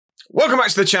Welcome back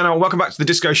to the channel, welcome back to the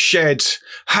Disco Shed.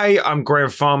 Hey, I'm Graham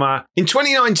Farmer. In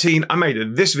 2019, I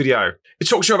made this video. It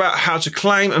talks to you about how to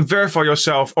claim and verify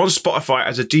yourself on Spotify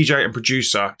as a DJ and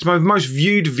producer. It's my most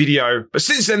viewed video, but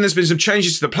since then there's been some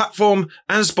changes to the platform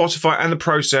and Spotify and the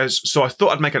process, so I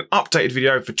thought I'd make an updated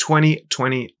video for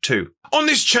 2022. On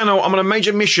this channel, I'm on a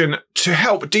major mission to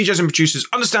help DJs and producers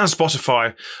understand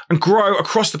Spotify and grow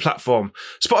across the platform.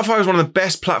 Spotify is one of the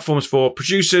best platforms for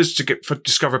producers for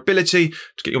discoverability,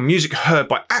 to get your music heard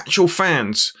by actual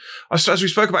fans. As we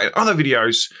spoke about in other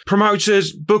videos,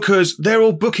 promoters, bookers, they're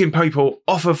all booking people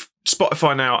off of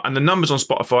Spotify now and the numbers on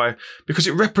Spotify because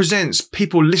it represents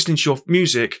people listening to your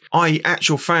music, i.e.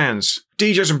 actual fans.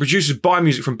 DJs and producers buy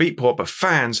music from Beatport, but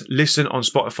fans listen on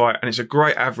Spotify, and it's a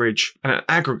great average and an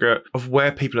aggregate of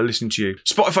where people are listening to you.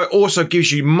 Spotify also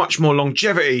gives you much more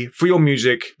longevity for your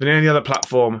music than any other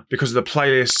platform because of the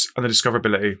playlists and the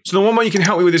discoverability. So the one way you can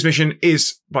help me with this mission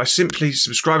is by simply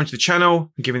subscribing to the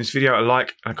channel and giving this video a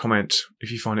like and a comment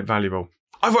if you find it valuable.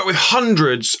 I've worked with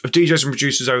hundreds of DJs and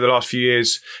producers over the last few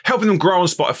years, helping them grow on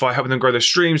Spotify, helping them grow their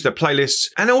streams, their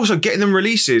playlists, and also getting them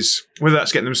releases, whether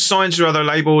that's getting them signed to other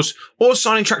labels or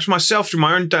signing tracks for myself through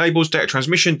my own labels, Data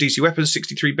Transmission, DC Weapons,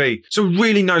 63B. So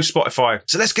really know Spotify.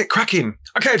 So let's get cracking.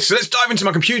 Okay, so let's dive into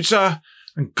my computer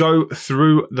and go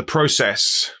through the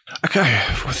process. Okay,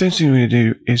 well, the first thing we're going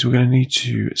to do is we're going to need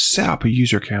to set up a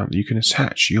user account that you can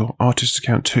attach your artist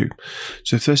account to.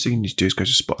 So the first thing you need to do is go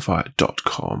to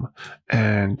spotify.com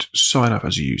and sign up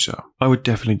as a user. I would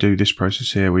definitely do this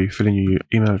process here where you fill in your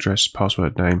email address,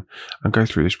 password, name, and go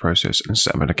through this process and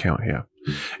set up an account here.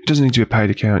 It doesn't need to be a paid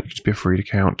account, it can just be a free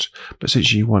account, but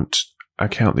essentially you want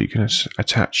account that you can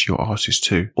attach your artist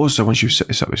to. Also, once you've set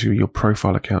this up, it's going to be your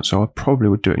profile account. So I probably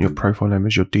would do it in your profile name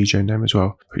as your DJ name as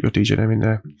well. Put your DJ name in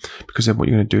there, because then what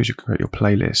you're going to do is you can create your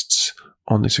playlists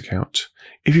on this account.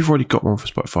 If you've already got one for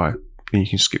Spotify, then you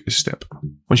can skip this step.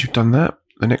 Once you've done that,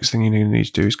 the next thing you're going to need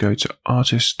to do is go to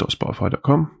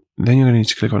artist.spotify.com. Then you're going to need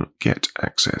to click on Get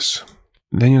Access.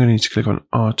 Then you're going to need to click on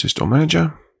Artist or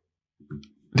Manager.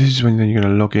 This is when then you're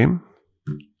going to log in.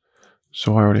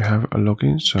 So I already have a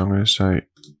login, so I'm going to say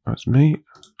that's me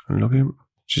and login,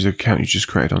 which is the account you just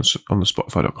created on the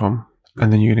Spotify.com,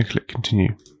 and then you're going to click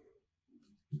continue.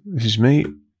 This is me,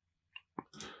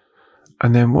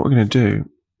 and then what we're going to do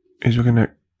is we're going to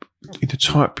either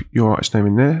type your artist name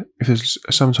in there. If there's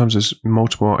sometimes there's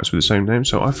multiple artists with the same name,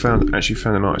 so I actually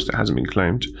found an artist that hasn't been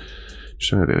claimed.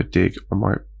 Just doing a bit of a dig on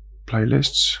my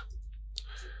playlists.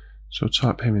 So I'll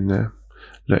type him in there.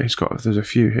 Look, there's a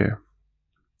few here.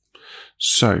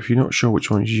 So if you're not sure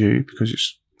which one is you,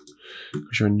 because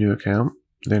you're a new account,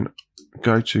 then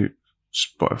go to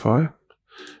Spotify,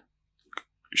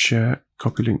 share,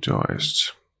 copy link to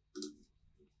artists,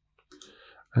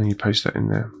 and you paste that in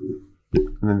there,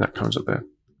 and then that comes up there.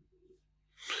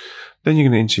 Then you're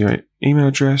going to enter your email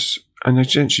address, and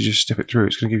essentially just step it through.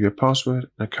 It's going to give you a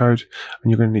password and a code, and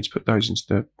you're going to need to put those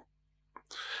into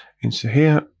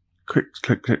here.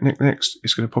 Click next.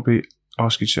 It's going to probably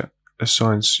ask you to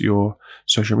assigns your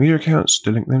social media accounts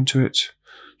to link them to it,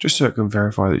 just so it can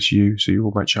verify that it's you, so you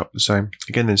all match up the same.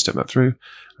 Again, then step that through,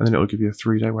 and then it will give you a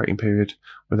 3-day waiting period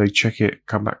where they check it,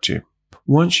 come back to you.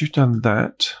 Once you've done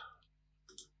that,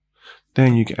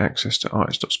 then you get access to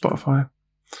artist.spotify,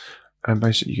 and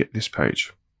basically you get this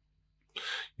page.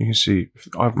 You can see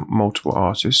I have multiple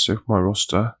artists, so my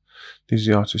roster, these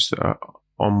are the artists that are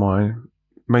on mine,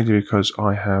 mainly because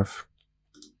I have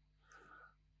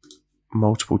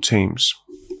multiple teams.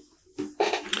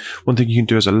 One thing you can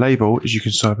do as a label is you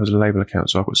can sign up as a label account.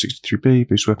 So I've got 63B,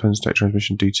 Boost Weapons, Data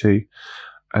Transmission, DT,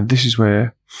 and this is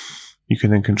where you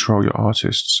can then control your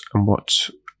artists and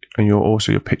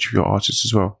also your pitch of your artists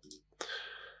as well.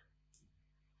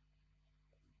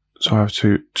 So I have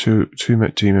two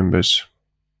team members.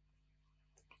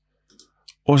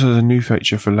 Also, there's a new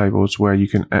feature for labels where you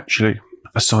can actually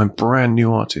assign brand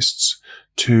new artists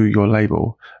to your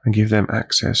label and give them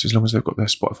access as long as they've got their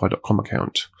Spotify.com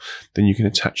account. Then you can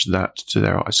attach that to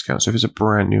their artist account. So if it's a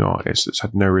brand new artist that's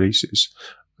had no releases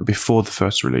before the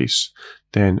first release,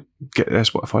 then get their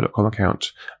Spotify.com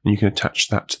account and you can attach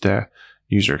that to their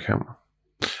user account.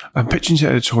 And pitching to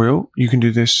editorial, you can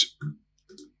do this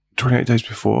 28 days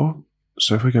before.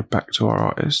 So if we go back to our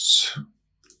artists,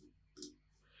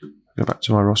 go back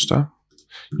to my roster,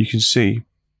 you can see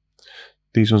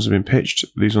these ones have been pitched,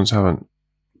 these ones haven't.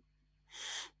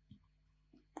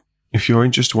 If you're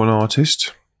in just one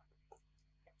artist,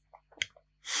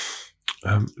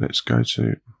 let's go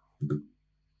to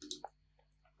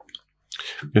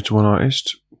one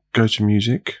artist, go to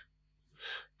music,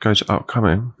 go to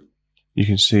upcoming. You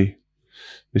can see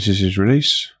this is his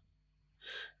release,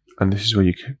 and this is where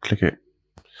you click it.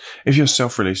 If you're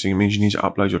self-releasing, it means you need to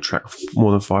upload your track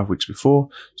more than 5 weeks before,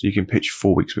 so you can pitch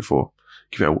 4 weeks before.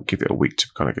 Give it a week to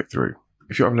kind of get through.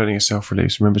 If you're uploading a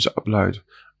self-release, remember to upload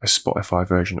a Spotify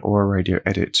version or a radio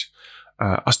edit.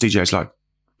 Us DJs like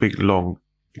big, long,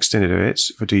 extended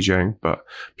edits for DJing, but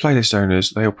playlist owners,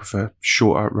 they all prefer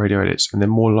shorter radio edits, and they're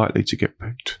more likely to get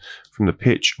picked from the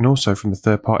pitch and also from the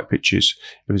third-party pitches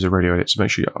if it's a radio edit, so make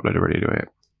sure you upload a radio edit.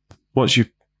 Once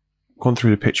you've gone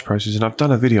through the pitch process, and I've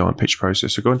done a video on pitch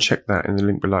process, so go and check that in the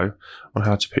link below on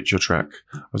how to pitch your track.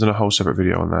 I've done a whole separate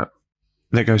video on that.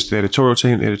 Then it goes to the editorial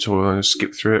team. The editorial owners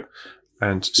skip through it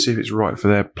and see if it's right for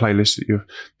their playlist that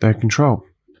they control.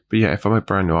 But yeah, if I'm a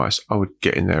brand new artist, I would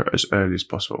get in there as early as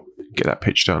possible. Get that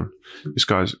pitch done. This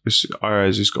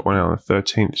IRS has got one out on the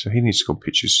 13th, so he needs to go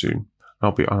pitches soon.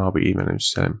 I'll be emailing him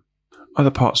to tell him. Other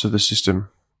parts of the system.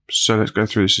 So let's go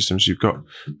through the system. So you've got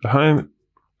the home,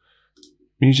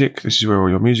 music. This is where all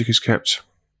your music is kept.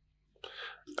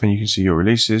 And you can see your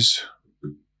releases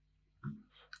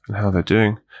and how they're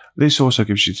doing. This also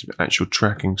gives you some actual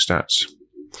tracking stats.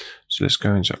 So let's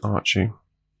go into Archie.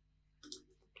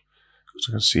 So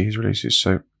I can see his releases.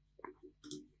 So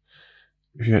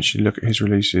if you actually look at his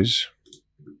releases,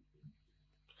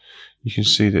 you can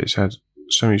see that it's had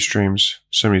so many streams,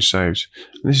 so many saves.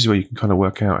 And this is where you can kind of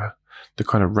work out the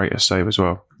kind of rate of save as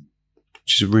well,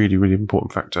 which is a really, really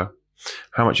important factor.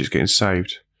 How much it's getting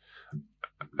saved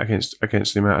against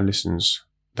the amount of listens.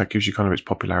 That gives you kind of its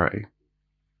popularity.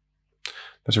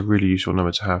 That's a really useful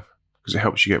number to have because it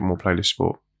helps you get more playlist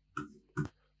support.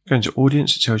 Going to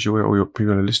audience, it tells you where all your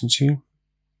people are listening to you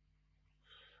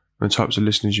and the types of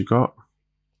listeners you've got.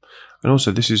 And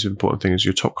also, this is an important thing, is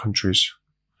your top countries.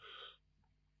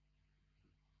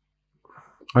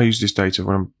 I use this data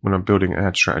when I'm building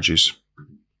ad strategies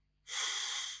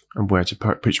and where to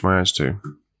pitch my ads to.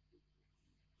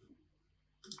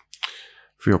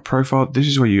 For your profile, this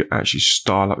is where you actually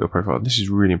style up your profile. This is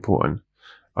really important.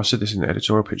 I've said this in the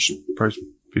editorial pitch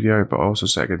video, but I'll also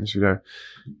say it again in this video.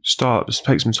 Start, just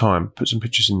take some time, put some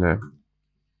pictures in there.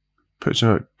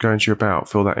 Go into your about,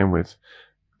 fill that in with.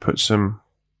 Put a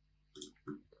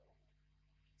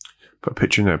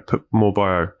picture in there, put more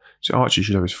bio. So Archie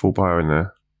should have his full bio in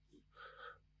there.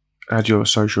 Add your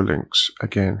social links,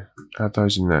 again, add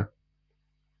those in there.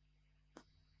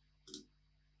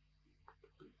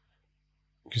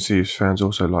 You can see his fans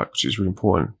also like, which is really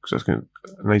important because that's going to,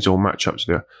 and these all match up to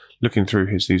the, looking through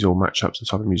these all match up to the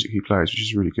type of music he plays, which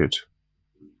is really good.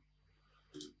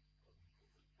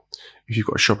 If you've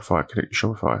got a Shopify, connect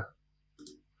your Shopify.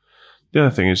 The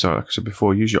other thing is, like I said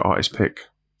before, use your artist pick.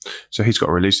 So he's got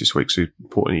a release this week, so it's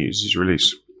important to use his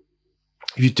release.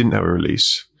 If you didn't have a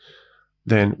release,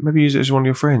 then maybe use it as one of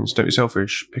your friends. Don't be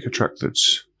selfish. Pick a track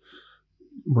that's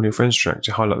one of your friends' track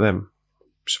to highlight them,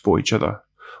 support each other.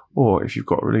 Or if you've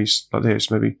got a release like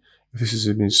this, maybe if this has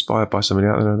been inspired by somebody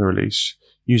out there on the release,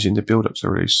 use it in the build-up to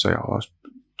the release. Say, to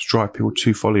drive people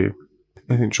to follow you.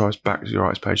 Anything drives back to your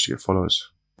artist page to get followers.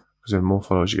 Because the more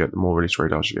followers you get, the more release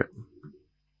radars you get.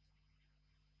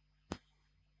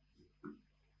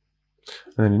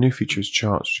 And then a new feature is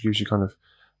charts, which gives you kind of,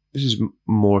 this is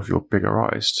more if you're a bigger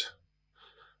artist.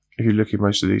 If you look at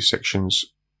most of these sections,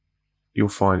 you'll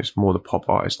find it's more the pop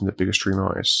artists and the bigger stream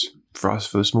artists. For us,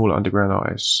 for the smaller underground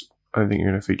artists, I don't think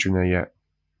you're going to feature in there yet.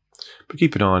 But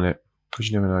keep an eye on it, because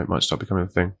you never know, it might start becoming a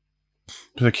thing.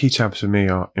 So the key tabs for me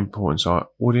are importance are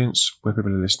audience, where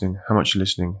people are listening, how much you're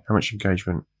listening, how much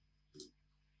engagement.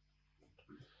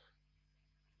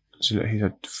 So look, he's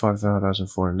had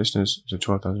 5,400 listeners, so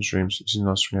 12,000 streams. This is in the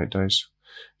last 28 days.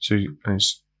 So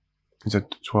he's had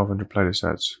 1,200 playlist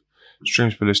ads.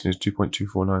 Streams per listener is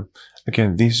 2.249.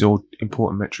 Again, these are all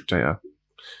important metric data.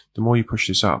 The more you push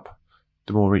this up,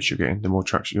 the more reach you're getting, the more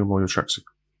traction, the more your tracks are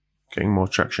getting more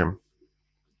traction.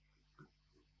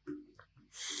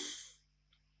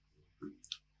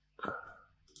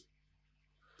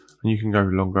 And you can go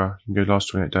longer. You can go last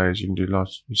 28 days. You can do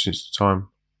last since the time.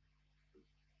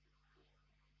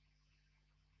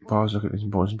 But I always look at these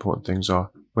important things are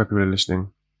where people are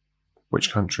listening,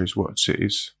 which countries, what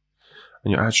cities,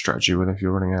 and your ad strategy, whether if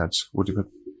you're running ads,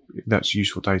 that's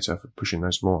useful data for pushing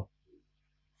those more.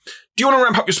 Do you want to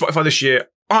ramp up your Spotify this year?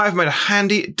 I've made a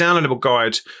handy downloadable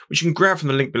guide, which you can grab from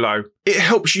the link below. It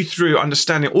helps you through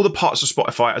understanding all the parts of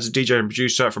Spotify as a DJ and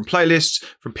producer, from playlists,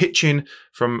 from pitching,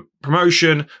 from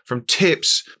promotion, from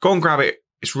tips. Go and grab it.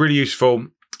 It's really useful.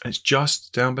 And it's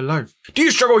just down below. Do you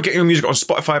struggle with getting your music on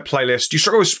Spotify playlists? Do you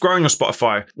struggle with growing your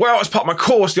Spotify? Well, as part of my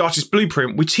course, The Artist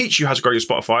Blueprint, we teach you how to grow your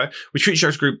Spotify. We teach you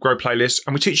how to grow playlists,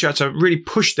 and we teach you how to really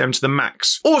push them to the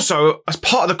max. Also, as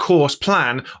part of the course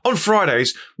plan, on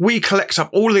Fridays, we collect up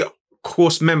all the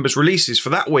course members' releases for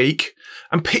that week,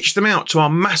 and pitch them out to our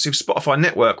massive Spotify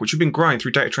network, which we've been growing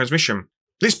through data transmission.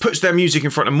 This puts their music in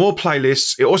front of more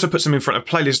playlists. It also puts them in front of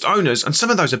playlist owners, and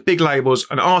some of those are big labels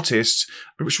and artists,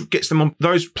 which gets them on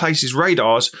those places'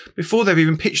 radars before they've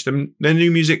even pitched them their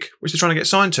new music, which they're trying to get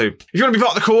signed to. If you want to be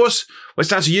part of the course, well, it's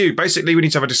down to you. Basically, we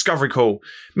need to have a discovery call.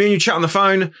 Me and you chat on the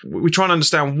phone. We try and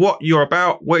understand what you're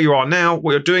about, where you are now,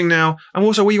 what you're doing now, and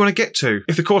also where you want to get to.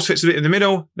 If the course fits a bit in the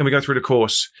middle, then we go through the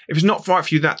course. If it's not right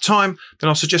for you that time, then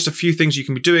I'll suggest a few things you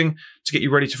can be doing to get you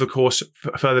ready for the course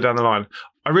further down the line.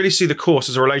 I really see the course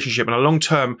as a relationship and a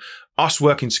long-term us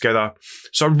working together.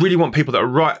 So I really want people that are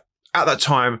right at that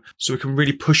time so we can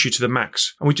really push you to the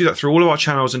max. And we do that through all of our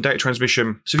channels and data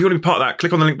transmission. So if you want to be part of that,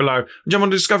 click on the link below and jump on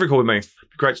a discovery call with me. It'd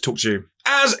be great to talk to you.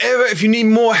 As ever, if you need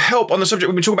more help on the subject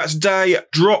we've been talking about today,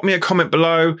 drop me a comment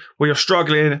below where you're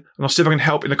struggling and I'll see if I can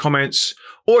help in the comments.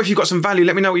 Or if you've got some value,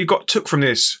 let me know what you took from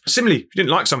this. Similarly, if you didn't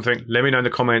like something, let me know in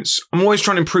the comments. I'm always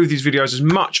trying to improve these videos as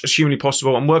much as humanly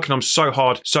possible. I'm working on them so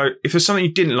hard. So if there's something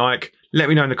you didn't like, let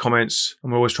me know in the comments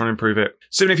and we're always trying to improve it.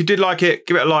 Similarly, if you did like it,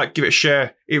 give it a like, give it a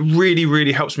share. It really,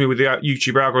 really helps me with the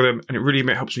YouTube algorithm and it really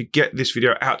helps me get this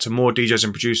video out to more DJs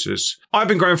and producers. I've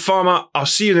been Graham Farmer. I'll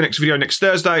see you in the next video next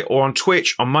Thursday or on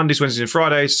Twitch on Mondays, Wednesdays and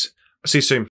Fridays. I'll see you soon.